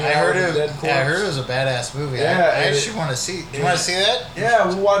he was hanging out with a dead corpse. I heard it was a badass movie. Yeah, I actually want to see. Do you want to see that? Yeah,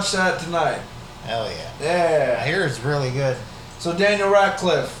 we'll watch that tonight. Hell yeah. Yeah. I hear it's really good. So Daniel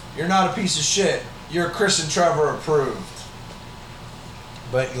Radcliffe, you're not a piece of shit. You're Chris and Trevor approved.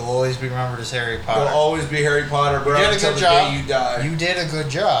 But you'll always be remembered as Harry Potter. You'll always be Harry Potter, bro, until the day you die. You did a good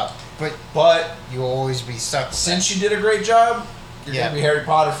job, but you'll always be stuck with since you did a great job, you're going to be Harry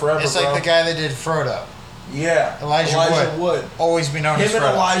Potter forever, It's like the guy that did Frodo. Yeah. Elijah Wood. Always be known as Frodo. Him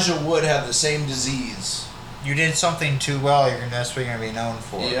and Elijah Wood have the same disease. you did something too well, that's what you're going to be known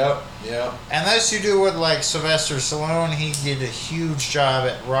for. Yep. Unless you do what, like, Sylvester Stallone, he did a huge job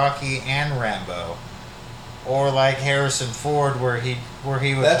at Rocky and Rambo. Or like Harrison Ford, where he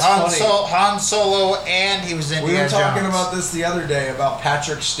was Han Solo and he was Indiana Jones. We were talking about this the other day, about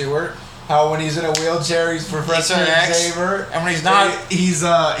Patrick Stewart. How when he's in a wheelchair, he's Professor Xavier. And when he's not,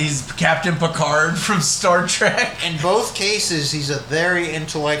 he's Captain Picard from Star Trek. In both cases, he's a very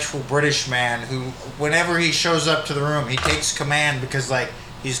intellectual British man who, whenever he shows up to the room, he takes command because, like,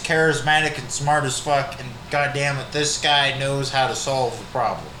 he's charismatic and smart as fuck, and goddamn it, this guy knows how to solve the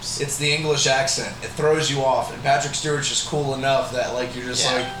problems. It's the English accent. It throws you off, and Patrick Stewart's just cool enough that, like, you're just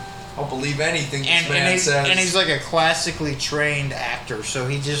like, I'll believe anything this man says. And he's like a classically trained actor, so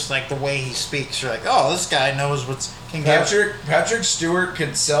he just, like, the way he speaks, you're like, oh, this guy knows what's... Patrick Stewart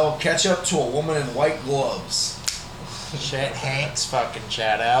could sell ketchup to a woman in white gloves. Chet Hanks fucking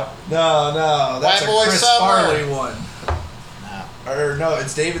shout out. No, that's White a Chris Farley one. Or no,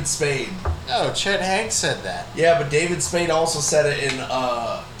 it's David Spade. No, Chet Hanks said that. Yeah, but David Spade also said it in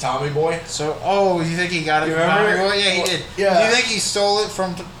Tommy Boy. So, you think he got it from Tommy Boy? Yeah, he did. Yeah. Do you think he stole it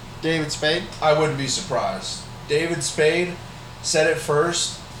from David Spade? I wouldn't be surprised. David Spade said it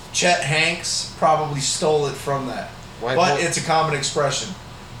first. Chet Hanks probably stole it from that. It's a common expression.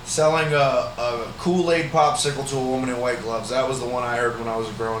 Selling a Kool-Aid popsicle to a woman in white gloves. That was the one I heard when I was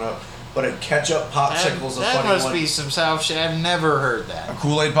growing up. But a ketchup popsicle's a funny one. That must be some South shit. I've never heard that. A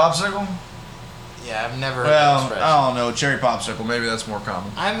Kool-Aid popsicle? Yeah, I've never heard that expression. I don't know. Cherry popsicle. Maybe that's more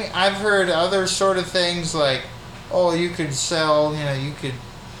common. I mean, I've heard other sort of things like, you could sell, you could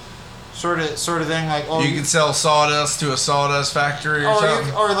sort of thing like, you could sell sawdust to a sawdust factory or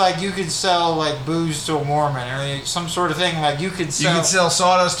something. Or like you could sell like booze to a Mormon or some sort of thing like you could sell. You could sell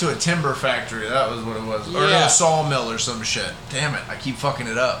sawdust to a timber factory. That was what it was. Or to a sawmill or some shit. Damn it, I keep fucking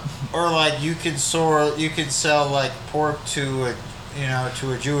it up. Or like you could sell like pork to a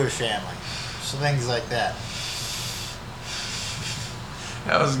Jewish family. So things like that.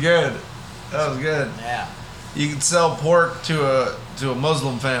 That was good. Yeah. You could sell pork to a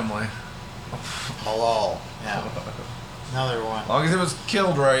Muslim family. Halal. Yeah. Another one. As long as it was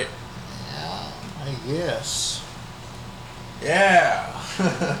killed right. Yeah, I guess. Yeah.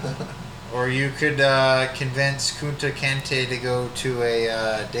 Or you could convince Kunta Kinte to go to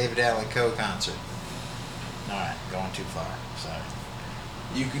a David Allan Coe concert. Alright, going too far. Sorry.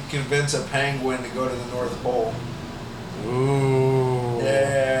 You could convince a penguin to go to the North Pole. Ooh.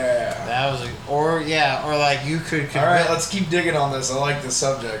 Yeah. That was or like you could convince... Alright, let's keep digging on this. I like the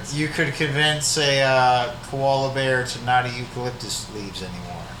subject. You could convince a koala bear to not eat eucalyptus leaves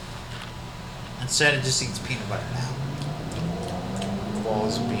anymore. Instead, it just eats peanut butter now.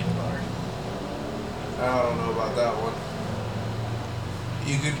 Koalas and peanut butter. I don't know about that one.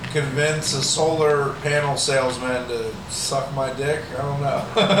 You could convince a solar panel salesman to suck my dick? I don't know.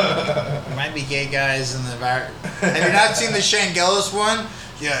 There might be gay guys in the environment. Have you not seen the Shane Gillis one?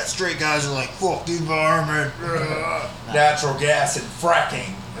 Yeah, straight guys are like, fuck the environment. Natural gas and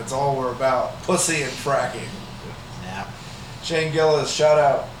fracking. That's all we're about. Pussy and fracking. Yeah. Shane Gillis, shout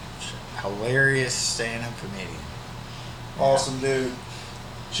out. Hilarious stand-up comedian. Awesome dude.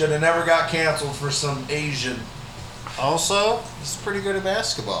 Should have never got canceled for some Asian. Also, he's pretty good at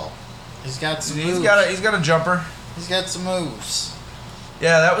basketball. He's got some moves. He's got a jumper. He's got some moves.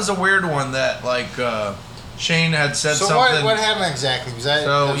 Yeah, that was a weird one that Shane had said something. So what happened exactly?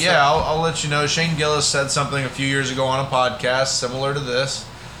 I'll let you know. Shane Gillis said something a few years ago on a podcast similar to this,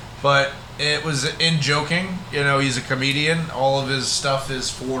 but it was in joking. He's a comedian. All of his stuff is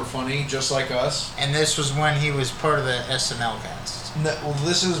for funny, just like us. And this was when he was part of the SNL cast. No, well,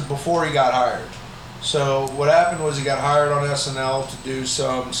 this is before he got hired. So what happened was he got hired on SNL to do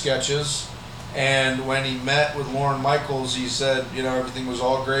some sketches, and when he met with Lorne Michaels, he said, everything was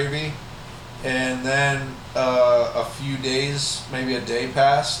all gravy. And then a few days, maybe a day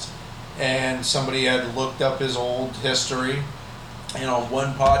passed, and somebody had looked up his old history. And on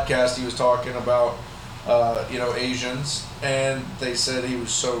one podcast, he was talking about, Asians, and they said he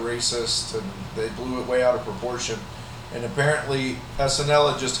was so racist, and they blew it way out of proportion. And apparently,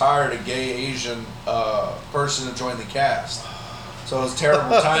 SNL had just hired a gay Asian person to join the cast. So it was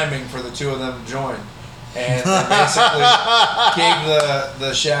terrible timing for the two of them to join. And they basically gave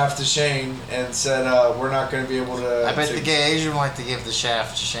the shaft to Shane and said, we're not going to be able to... I bet the gay Asian would like to give the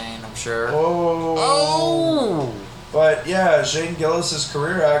shaft to Shane, I'm sure. Oh! But yeah, Shane Gillis'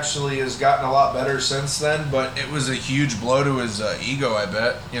 career actually has gotten a lot better since then, but it was a huge blow to his ego, I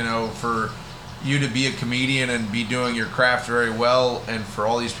bet. For you to be a comedian and be doing your craft very well, and for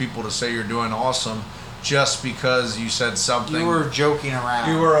all these people to say you're doing awesome, just because you said something. You were joking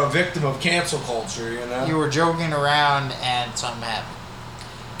around. You were a victim of cancel culture, you know? You were joking around and something happened.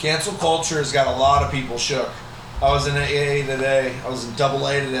 Cancel culture has got a lot of people shook. I was in AA today. I was in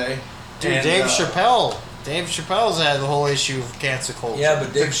AA today. Dude, and, Dave Chappelle. Dave Chappelle's had the whole issue of cancel culture. Yeah,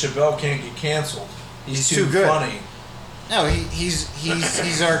 but Dave Chappelle can't get canceled. He's too good. Funny. No,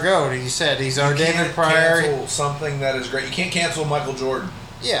 he's our goat. He said he's our David Pryor. You can't cancel something that is great. You can't cancel Michael Jordan.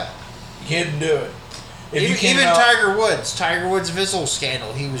 Yeah. You can't do it. Even Tiger Woods. Tiger Woods' Visual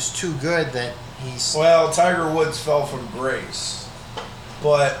scandal. He was too good that he's... Well, Tiger Woods fell from grace.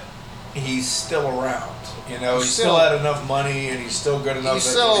 But he's still around. You know, he still had enough money and he's still good enough. He's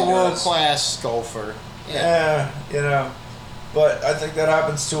still a world-class golfer. Yeah, you know. But I think that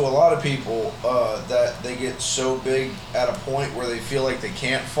happens to a lot of people, that they get so big at a point where they feel like they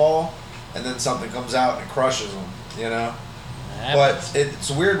can't fall, and then something comes out and it crushes them, you know? But it's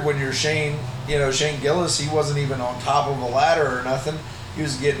weird when you're Shane Gillis, he wasn't even on top of a ladder or nothing. He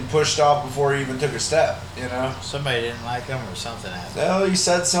was getting pushed off before he even took a step, you know? Somebody didn't like him or something happened. No, he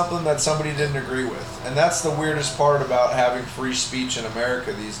said something that somebody didn't agree with. And that's the weirdest part about having free speech in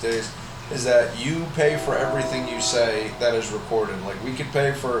America these days, is that you pay for everything you say that is recorded. Like, we could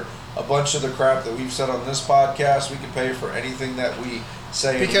pay for a bunch of the crap that we've said on this podcast. We could pay for anything that we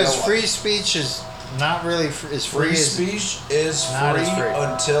say. Because free speech is not really as free. Free speech is free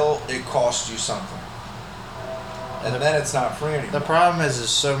until it costs you something. And then it's not free anymore. The problem is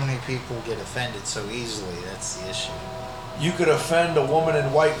so many people get offended so easily. That's the issue. You could offend a woman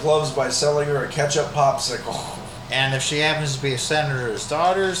in white gloves by selling her a ketchup popsicle. And if she happens to be a senator's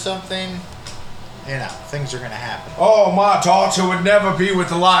daughter or something, you know, things are going to happen. Oh, my daughter would never be with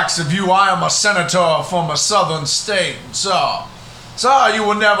the likes of you. I am a senator from a southern state, sir. Sir, you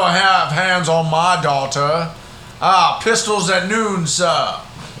will never have hands on my daughter. Pistols at noon, sir.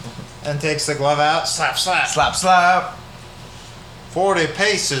 And takes the glove out. Slap, slap. Slap, slap. 40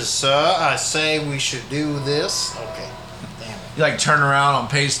 paces, sir. I say we should do this. Okay. Damn it. You like turn around on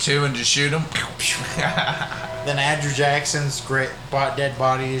pace 2 and just shoot him? Then Andrew Jackson's great dead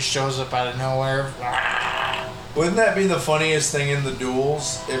body just shows up out of nowhere. Wouldn't that be the funniest thing in the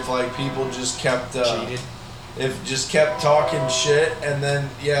duels if like people just kept cheated? If just kept talking shit and then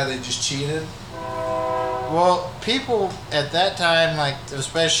they just cheated? Well, people at that time, like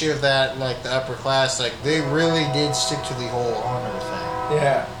especially of that, like the upper class, like they really did stick to the whole honor thing.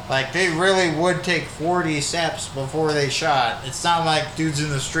 Yeah. Like they really would take 40 steps before they shot. It's not like dudes in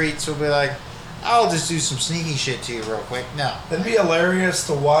the streets will be like, I'll just do some sneaky shit to you real quick. No. It'd be hilarious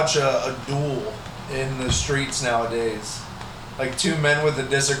to watch a duel in the streets nowadays. Like two men with a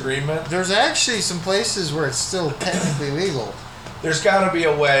disagreement. There's actually some places where it's still technically legal. There's got to be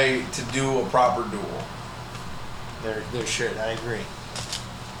a way to do a proper duel. There should. I agree.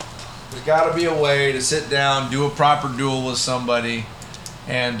 There's got to be a way to sit down, do a proper duel with somebody,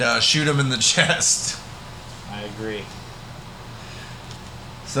 and shoot them in the chest. I agree.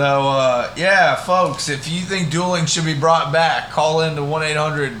 So, folks, if you think dueling should be brought back, call in to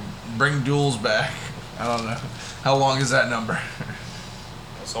 1-800, bring duels back. I don't know. How long is that number?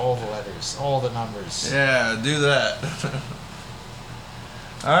 That's all the letters, all the numbers. Yeah, do that.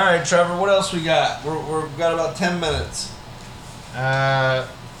 All right, Trevor, what else we got? We've got about 10 minutes.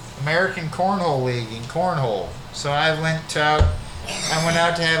 American Cornhole League in Cornhole. So I went out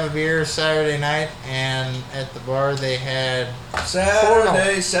to have a beer Saturday night, and at the bar they had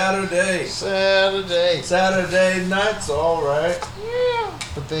Saturday night's all right. Yeah,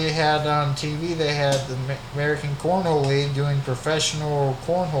 but they had on TV. They had the American Cornhole League doing professional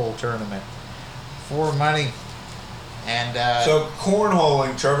cornhole tournament for money. And so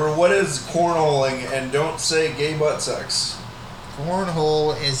cornholing, Trevor. What is cornholing? And don't say gay butt sex.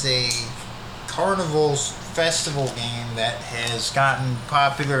 Cornhole is a carnival festival game that has gotten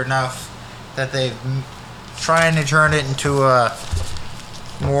popular enough that they've trying to turn it into a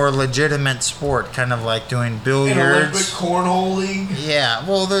more legitimate sport, kind of like doing billiards. An Olympic cornhole league. Yeah,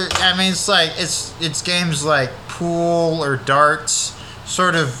 well, it's like it's games like pool or darts,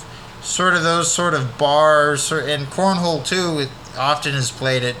 sort of those sort of bars, and cornhole too. It often is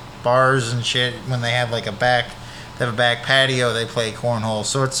played at bars and shit when they have like a back patio. They play cornhole,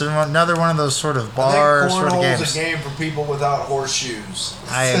 so it's another one of those sort of bar sort of games. Cornhole's a game for people without horseshoes.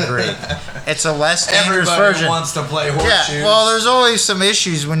 I agree. It's a less dangerous Everybody version. wants to play horseshoes. Yeah, well, there's always some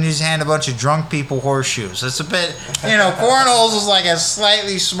issues when you just hand a bunch of drunk people horseshoes. It's a bit, cornholes is like a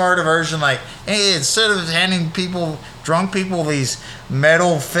slightly smarter version. Like, hey, instead of handing drunk people these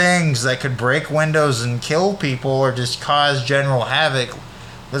metal things that could break windows and kill people or just cause general havoc,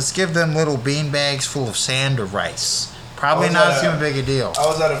 let's give them little bean bags full of sand or rice. Probably not as big a deal. I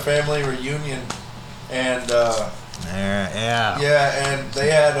was at a family reunion, and yeah. and they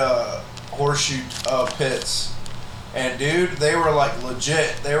had horseshoe pits, and dude, they were like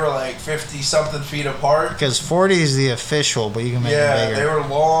legit. They were like 50-something feet apart. Because 40 is the official, but you can make it bigger. They were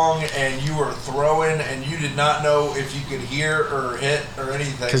long, and you were throwing, and you did not know if you could hear or hit or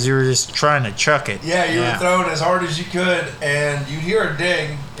anything. Because you were just trying to chuck it. Yeah, you were throwing as hard as you could, and you'd hear a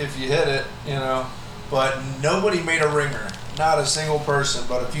ding if you hit it, you know. But nobody made a ringer. Not a single person,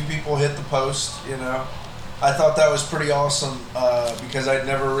 but a few people hit the post, you know. I thought that was pretty awesome because I'd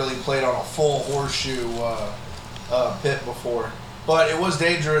never really played on a full horseshoe pit before. But it was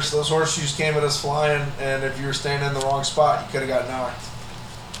dangerous. Those horseshoes came at us flying, and if you were standing in the wrong spot, you could have got knocked.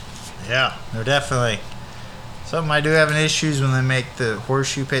 Yeah, they're definitely something I do have an issues when they make the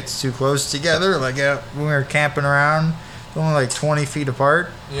horseshoe pits too close together. Like when we were camping around, only like 20 feet apart.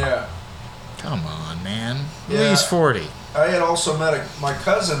 Yeah. Come on, man. At Yeah. least 40. I had also met my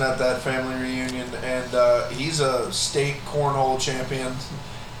cousin at that family reunion, and he's a state cornhole champion.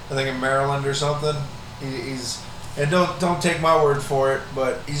 I think in Maryland or something. He's and don't take my word for it,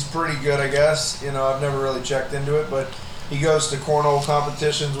 but he's pretty good, I guess. You know, I've never really checked into it, but he goes to cornhole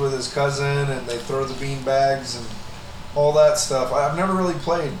competitions with his cousin, and they throw the bean bags and all that stuff. I've never really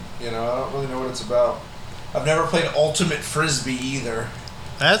played. You know, I don't really know what it's about. I've never played ultimate frisbee either.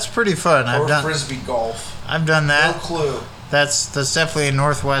 That's pretty fun. Or frisbee golf. I've done that. No clue. That's definitely a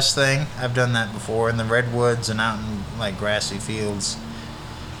Northwest thing. I've done that before in the redwoods and out in like grassy fields.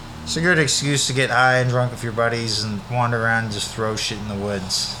 It's a good excuse to get high and drunk with your buddies and wander around and just throw shit in the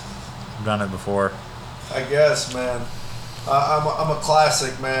woods. I've done it before. I guess, man. I'm a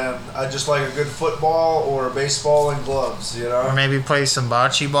classic, man. I just like a good football or a baseball and gloves, you know? Or maybe play some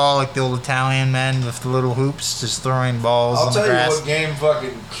bocce ball like the old Italian men with the little hoops, just throwing balls on the grass. I'll tell you what game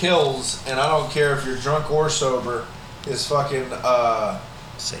fucking kills, and I don't care if you're drunk or sober, is fucking,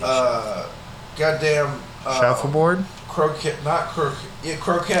 goddamn... Shuffleboard? Croquet, not croquet. Yeah,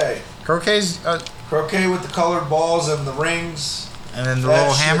 croquet. Croquet's... croquet with the colored balls and the rings. And then the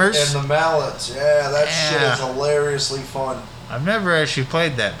little shit, hammers? And the mallets. Yeah, that shit is hilariously fun. I've never actually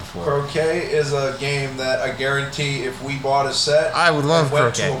played that before. Croquet is a game that I guarantee if we bought a set I would love and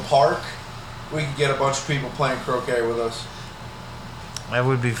went croquet. to a park, we could get a bunch of people playing croquet with us. That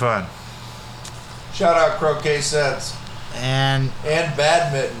would be fun. Shout out croquet sets. And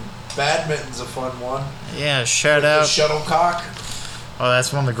badminton. Badminton's a fun one. Yeah, shout With out. The shuttlecock. Oh,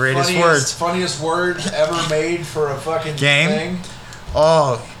 that's one of the greatest words. Funniest word ever made for a fucking game. Thing.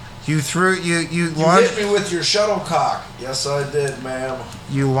 Oh, you hit me with your shuttlecock. Yes, I did, ma'am.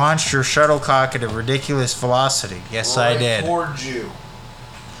 You launched your shuttlecock at a ridiculous velocity. Yes, I did. Towards you.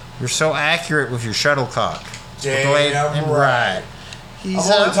 You're so accurate with your shuttlecock. Damn right. I'm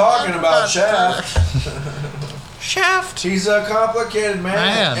only talking about Shaft. Shaft. He's a complicated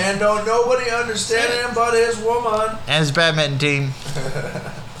man. And don't nobody understand him but his woman. And his badminton team.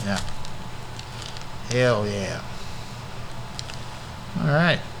 Yeah. Hell yeah.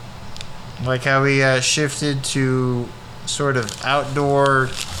 Alright. Like how we shifted to sort of outdoor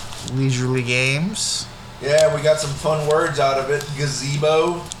leisurely games. Yeah, we got some fun words out of it.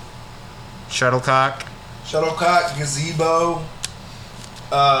 Gazebo. Shuttlecock. Shuttlecock, gazebo.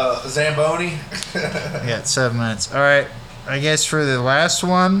 Zamboni. We got 7 minutes. Alright. I guess for the last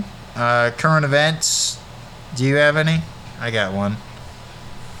one, current events. Do you have any? I got one.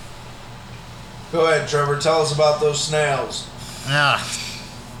 Go ahead, Trevor. Tell us about those snails. Ah,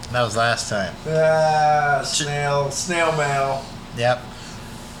 that was last time. Snail mail. Yep.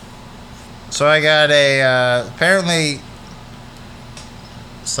 So I got a, apparently,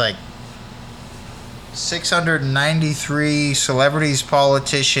 it's like 693 celebrities,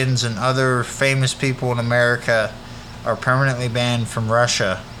 politicians, and other famous people in America are permanently banned from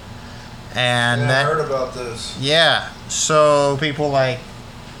Russia. And I heard about this. Yeah. So people like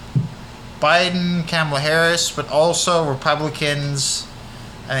Biden, Kamala Harris, but also Republicans.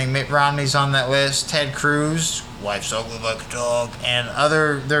 I think Mitt Romney's on that list. Ted Cruz, wife's ugly like a dog, and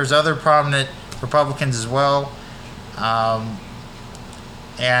there's other prominent Republicans as well.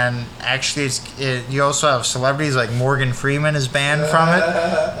 And actually, you also have celebrities like Morgan Freeman is banned from it.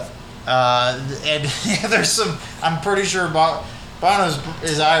 And there's some. I'm pretty sure Bono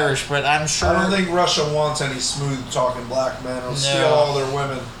is Irish, but I'm sure. I don't think Russia wants any smooth talking black men. It'll steal all their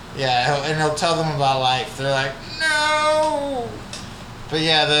women. Yeah, and he'll tell them about life. They're like, no. But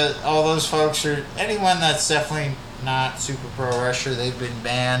yeah, all those folks are anyone that's definitely not super pro Russia. They've been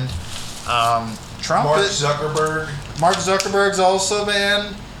banned. Trump. Mark Zuckerberg's also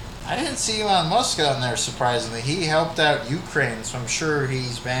banned. I didn't see Elon Musk on there, surprisingly. He helped out Ukraine, so I'm sure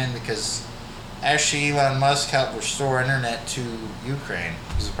he's banned because Actually, Elon Musk helped restore internet to Ukraine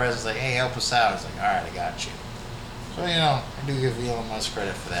because the president's like, "Hey, help us out." He's like, "All right, I got you." So I do give Elon Musk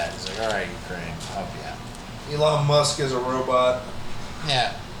credit for that. He's like, "All right, Ukraine, I'll help you out." Elon Musk is a robot.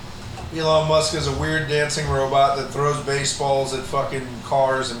 Yeah. Elon Musk is a weird dancing robot that throws baseballs at fucking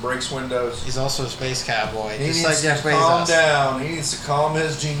cars and breaks windows. He's also a space cowboy. He just needs like to Jeff calm Bezos. down. He needs to calm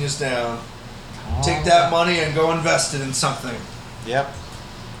his genius down. Take that money and go invest it in something. Yep.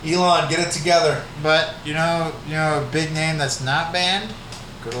 Elon, get it together. But a big name that's not banned.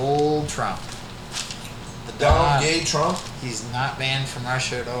 Good old Trump. The Donald Don. Gay Trump? He's not banned from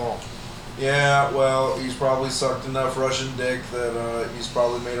Russia at all. Yeah, well, he's probably sucked enough Russian dick that he's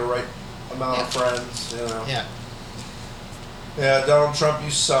probably made a right amount of friends, Yeah. Yeah, Donald Trump, you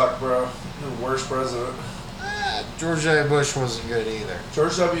suck, bro. You're the worst president. George W. Bush wasn't good either.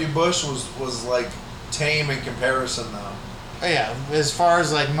 George W. Bush was like tame in comparison, though. Oh, yeah, as far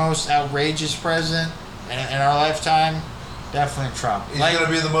as like most outrageous president in our lifetime, definitely Trump. He's Like, going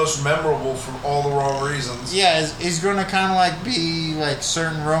to be the most memorable for all the wrong reasons. yeah, he's going to kind of like be like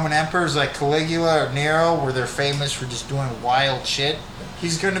certain Roman emperors like Caligula or Nero, where they're famous for just doing wild shit.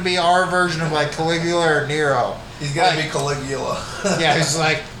 He's going to be our version of like Caligula or Nero. He's going to Like, be Caligula. yeah, he's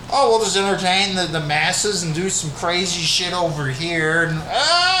like, oh, we'll just entertain the masses and do some crazy shit over here. And,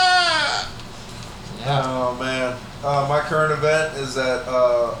 Yeah. Oh, man. My current event is that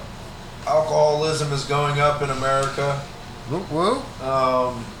alcoholism is going up in America. Woo woo.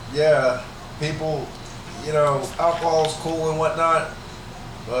 Yeah, people, alcohol's cool and whatnot,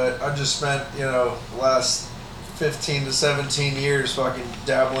 but I just spent, the last 15 to 17 years fucking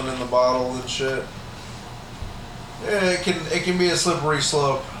dabbling in the bottle and shit. Yeah, it can be a slippery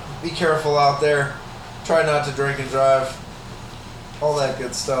slope. Be careful out there. Try not to drink and drive. All that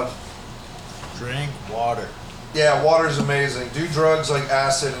good stuff. Drink water. Yeah, water's amazing. Do drugs like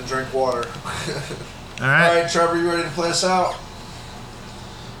acid and drink water. All right. All right, Trevor, you ready to play us out?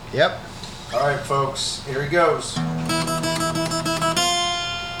 Yep. All right, folks, here he goes.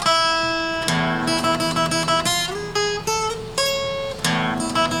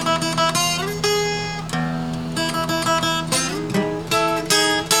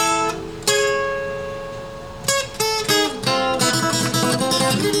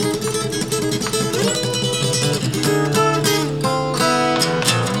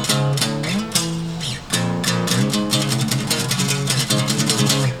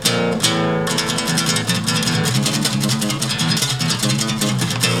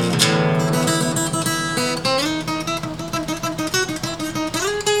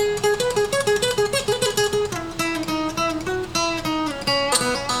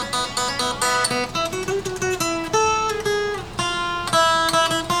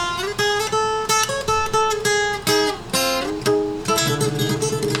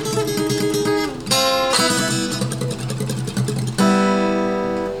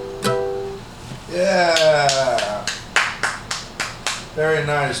 Yeah. Very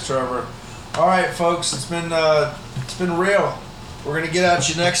nice, Trevor. All right, folks, it's been real. We're gonna get at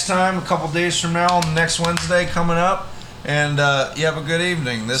you next time, a couple days from now, on the next Wednesday coming up, and you have a good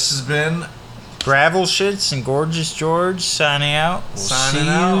evening. This has been Gravel Shits and Gorgeous George signing out. We'll Signing see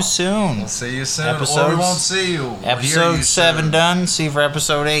out. you soon. We'll see you soon. Or we Episodes- won't see you. We'll hear Episode you 7 soon. done. See you for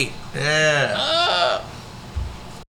episode 8. Yeah.